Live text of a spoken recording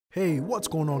Hey, what's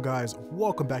going on, guys?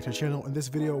 Welcome back to the channel. In this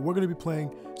video, we're going to be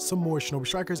playing some more Shinobi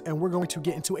Strikers, and we're going to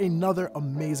get into another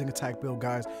amazing attack build,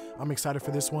 guys. I'm excited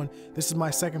for this one. This is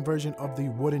my second version of the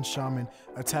wooden shaman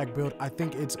attack build. I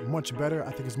think it's much better.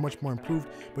 I think it's much more improved,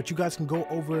 but you guys can go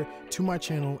over to my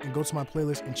channel and go to my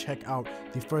playlist and check out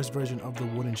the first version of the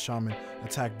wooden shaman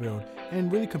attack build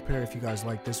and really compare if you guys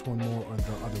like this one more or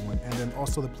the other one. And then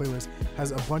also the playlist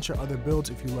has a bunch of other builds.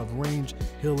 If you love range,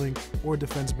 healing, or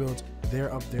defense builds,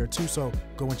 they're up there too, so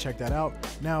go and check that out.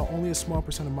 Now, only a small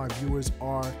percent of my viewers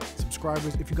are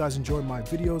subscribers. If you guys enjoy my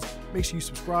videos, make sure you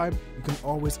subscribe. You can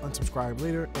always unsubscribe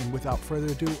later, and without further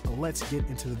ado, let's get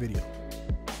into the video.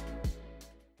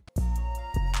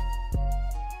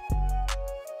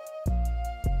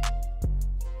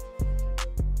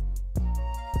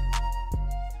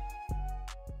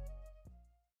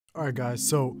 Alright guys,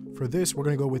 so for this we're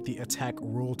going to go with the attack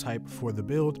roll type for the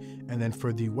build, and then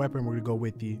for the weapon we're going to go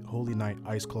with the Holy Knight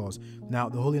Ice Claws. Now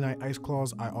the Holy Knight Ice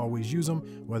Claws, I always use them,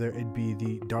 whether it be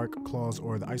the Dark Claws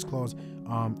or the Ice Claws.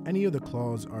 Any of the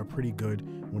claws are pretty good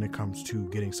when it comes to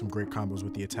getting some great combos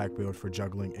with the attack build for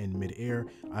juggling in mid-air.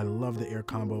 I love the air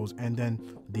combos, and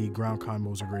then the ground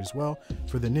combos are great as well.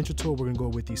 For the ninja tool, we're going to go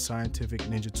with the Scientific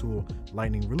Ninja Tool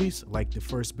Lightning Release like the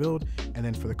first build, and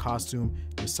then for the costume,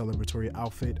 the celebratory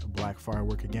outfit, black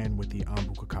firework again with the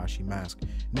Anbu Kakashi mask.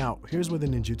 Now here's where the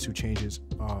ninjutsu changes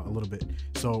a little bit.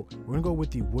 So we're gonna go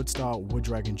with the wood style wood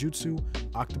dragon jutsu,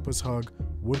 octopus hug,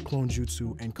 wood clone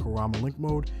jutsu, and Kurama link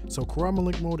mode. So Kurama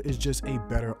link mode is just a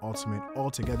better ultimate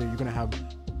altogether. You're gonna have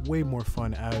way more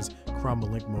fun, as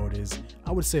Kurama link mode is,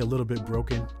 I would say, a little bit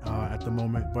broken at the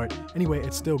moment, but anyway,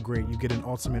 it's still great. You get an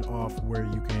ultimate off where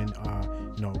you can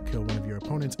kill one of your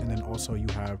opponents, and then also you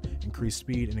have increased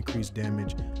speed and increased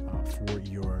damage for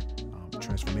your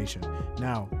transformation.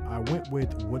 Now I went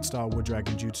with wood style wood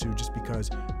dragon jutsu just because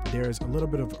there's a little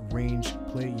bit of range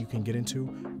play you can get into,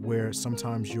 where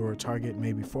sometimes your target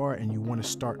may be far and you want to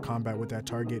start combat with that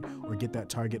target or get that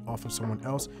target off of someone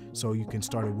else, so you can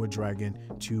start a wood dragon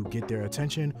to get their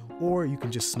attention, or you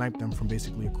can just snipe them from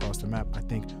basically across the map. I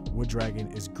think wood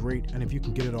dragon is great, and if you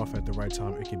can get it off at the right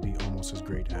time, it can be almost as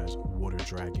great as water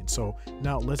dragon. So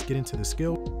now let's get into the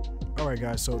skill. Alright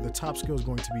guys, so the top skill is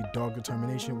going to be dog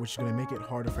determination, which is going to make it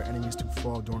harder for enemies to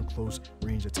fall during close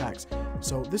range attacks.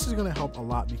 So this is going to help a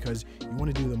lot because you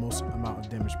want to do the most amount of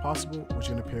damage possible, which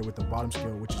you're going to pair with the bottom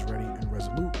skill, which is ready and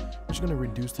resolute, which is going to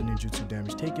reduce the ninjutsu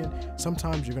damage taken.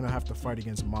 Sometimes you're going to have to fight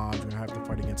against mobs, you're going to have to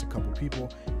fight against a couple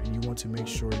people, and you want to make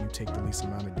sure you take the least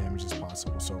amount of damage as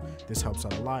possible. So this helps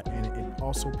out a lot, and it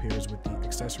also pairs with the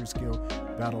accessory skill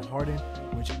battle harden,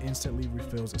 which instantly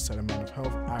refills a set amount of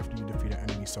health after you defeat an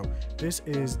enemy. So this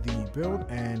is the build,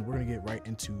 and we're going to get right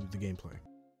into the gameplay.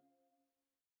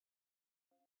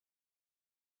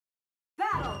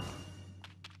 Battle!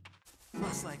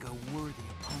 Looks like a worthy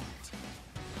opponent.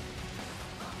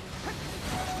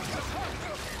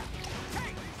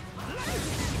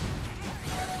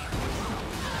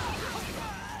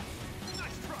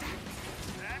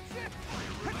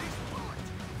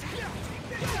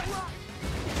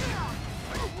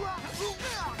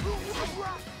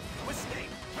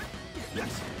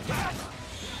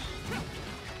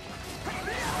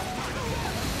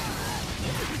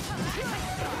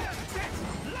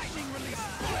 Lightning release!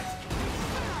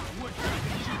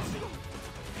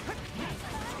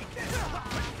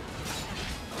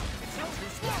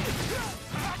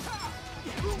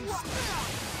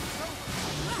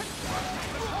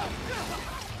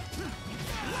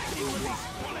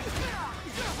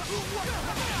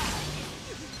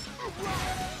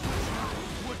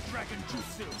 Wood dragon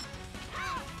jutsu!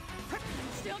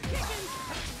 Still kicking!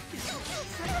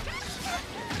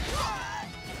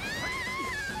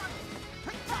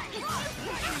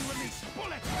 Lightning release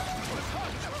bullet!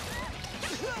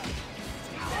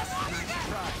 Nice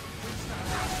try!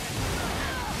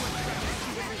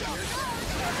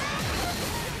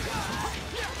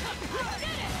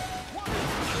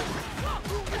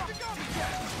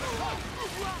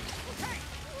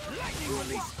 Lightning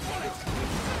release bullet!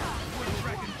 Wood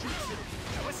dragon jutsu!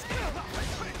 Nice try!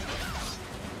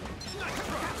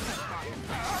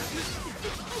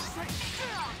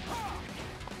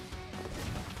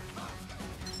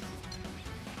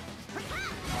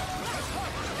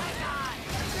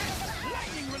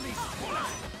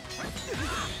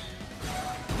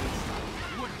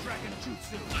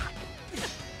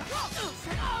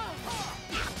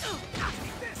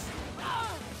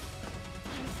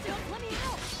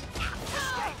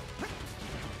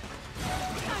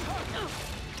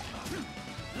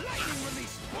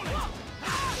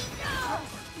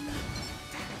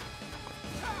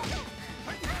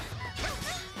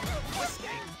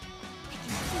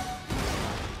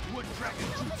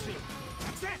 dragon jutsu.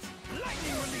 That's it.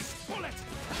 Lightning release bullet.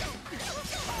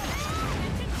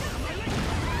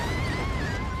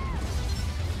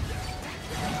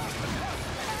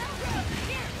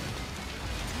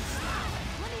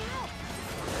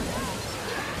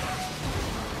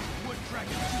 Wood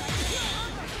dragon jutsu.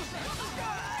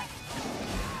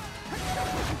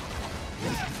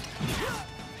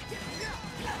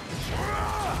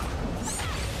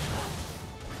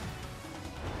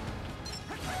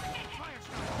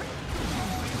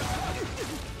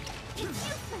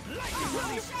 Lightning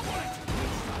release bullet.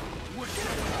 Wood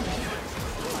dragon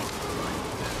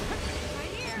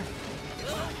Right here.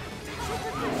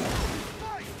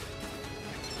 fight.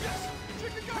 Yes,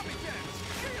 Shikigami dance.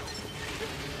 Shield.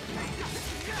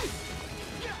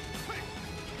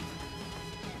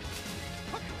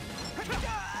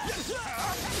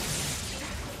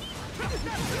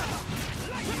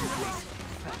 Lightning release.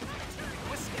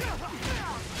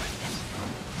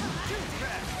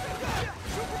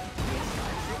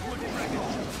 Wood dragon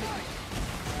jutsu.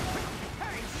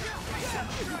 Hey,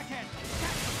 dragon.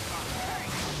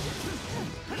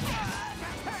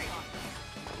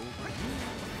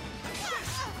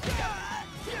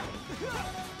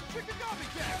 Shikigami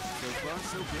dance. So far,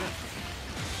 so good.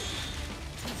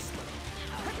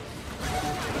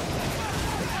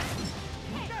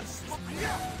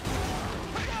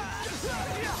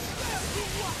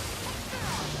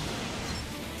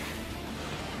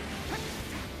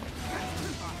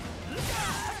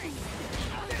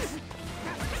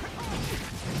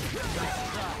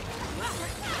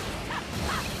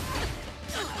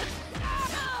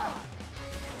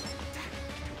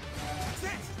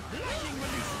 Lightning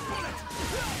release bullet.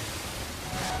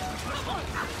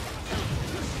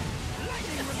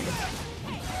 Lightning release.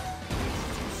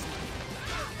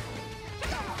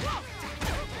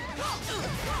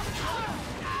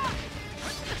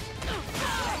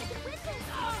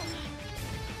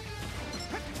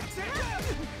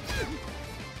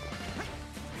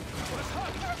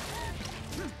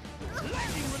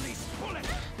 Lightning release bullet.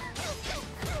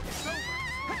 It's over.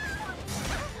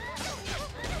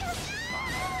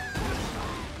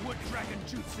 Wood dragon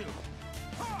jutsu.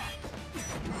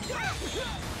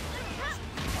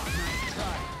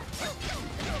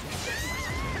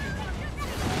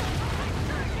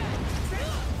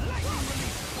 Lightning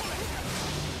release bullet.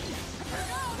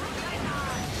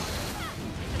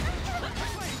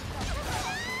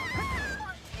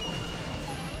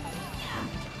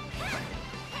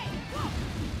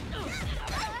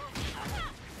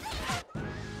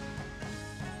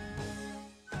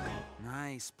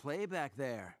 Nice play back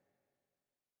there.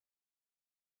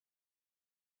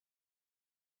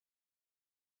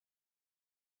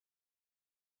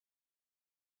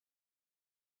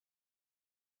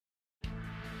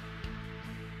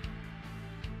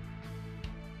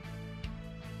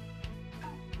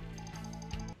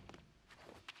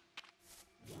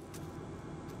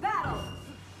 Battle.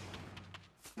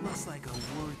 Looks like a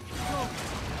worthy.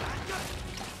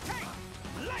 Hey!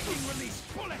 Lightning release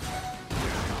bullet.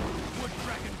 Wood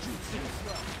dragon jutsu.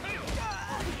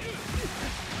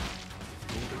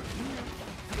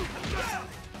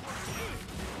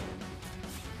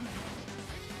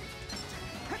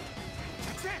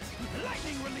 That's it!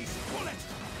 Lightning release bullet.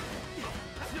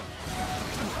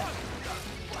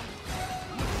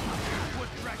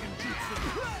 Wood dragon jutsu.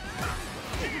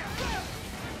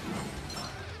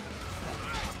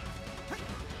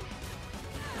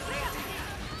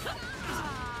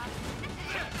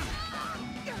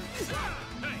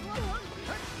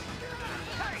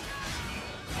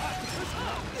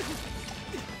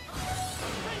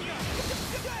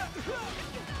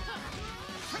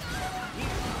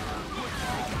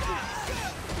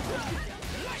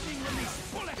 Lightning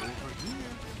release bullet. Over here.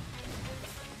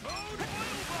 Toad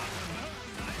oil bottom.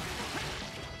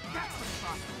 That's the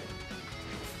spot.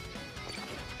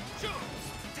 Sure.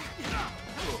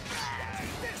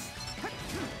 Take this.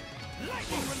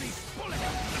 Lightning release bullet.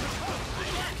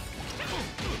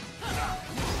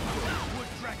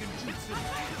 Wood dragon jutsu.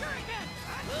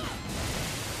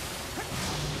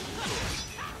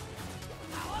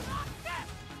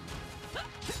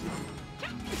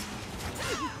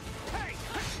 Hey!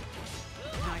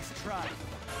 Nice try.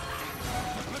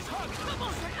 Let's hug!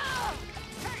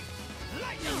 Hey!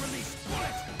 Lightning release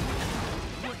bullet!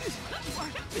 Wood... It's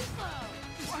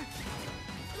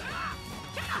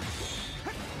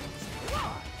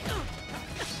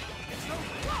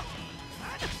over!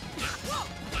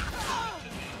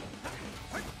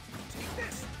 Take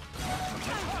this! Let's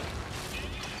hug!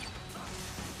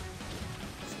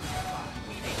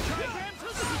 Trigram to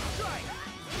the strike!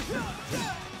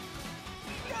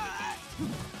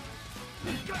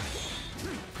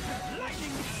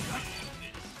 Lightning!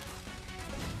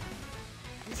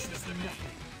 This is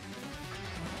nothing.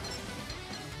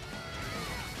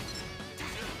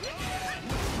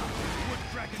 Wood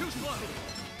dragon too slow!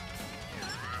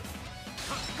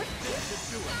 This should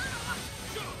do it!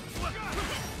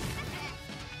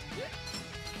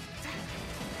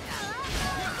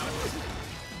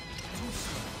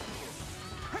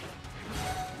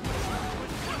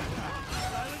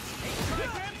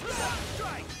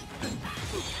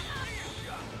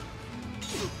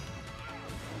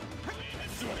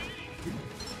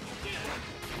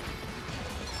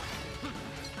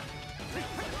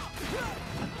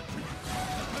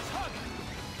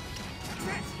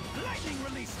 Lightning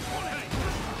release!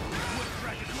 Wood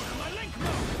dragon, look at my link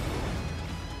mode!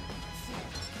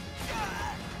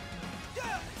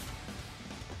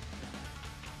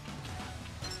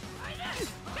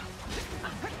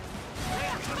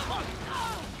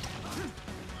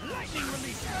 Lightning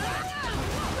release! Wood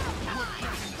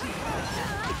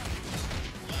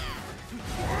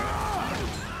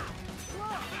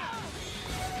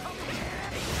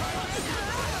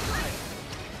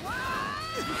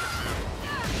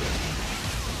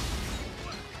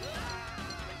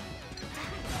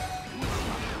dragon,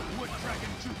 Wood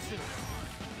dragon jutsu!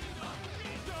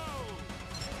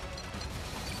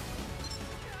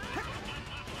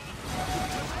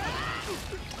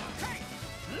 Hey!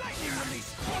 Lightning release!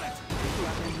 Bullet!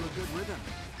 Got into a good rhythm.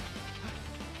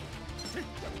 That's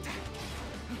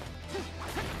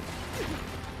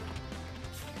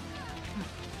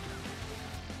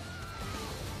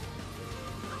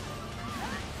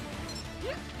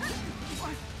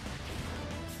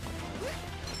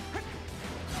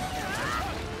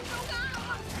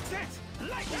it!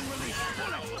 Lightning release!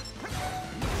 Bullet!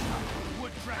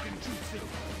 Wood dragon jutsu!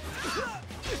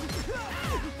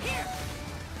 Here!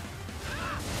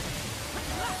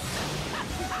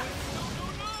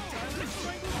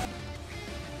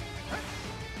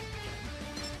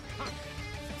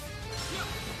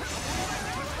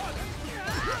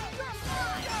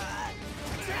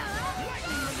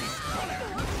 Lightning release! Bullet!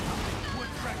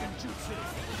 Wood dragon jutsu!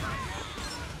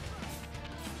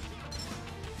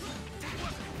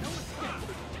 No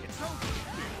escape! It's over!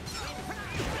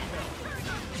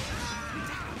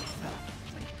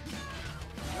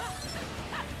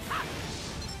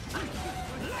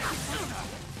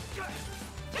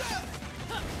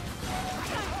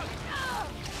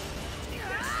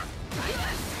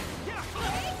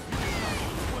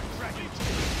 Wood dragon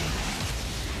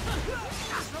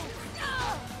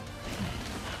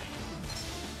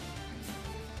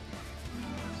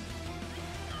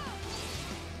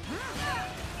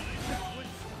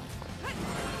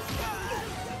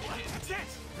That's it!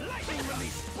 Lightning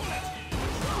release! Bullet!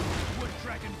 Wood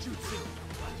dragon jutsu!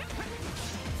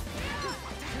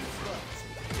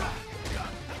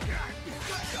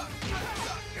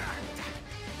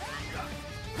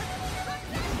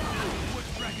 Wood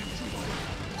dragon jutsu!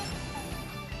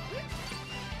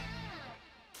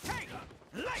 Hey!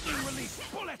 Lightning release!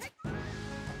 Bullet!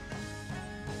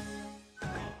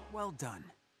 Well done.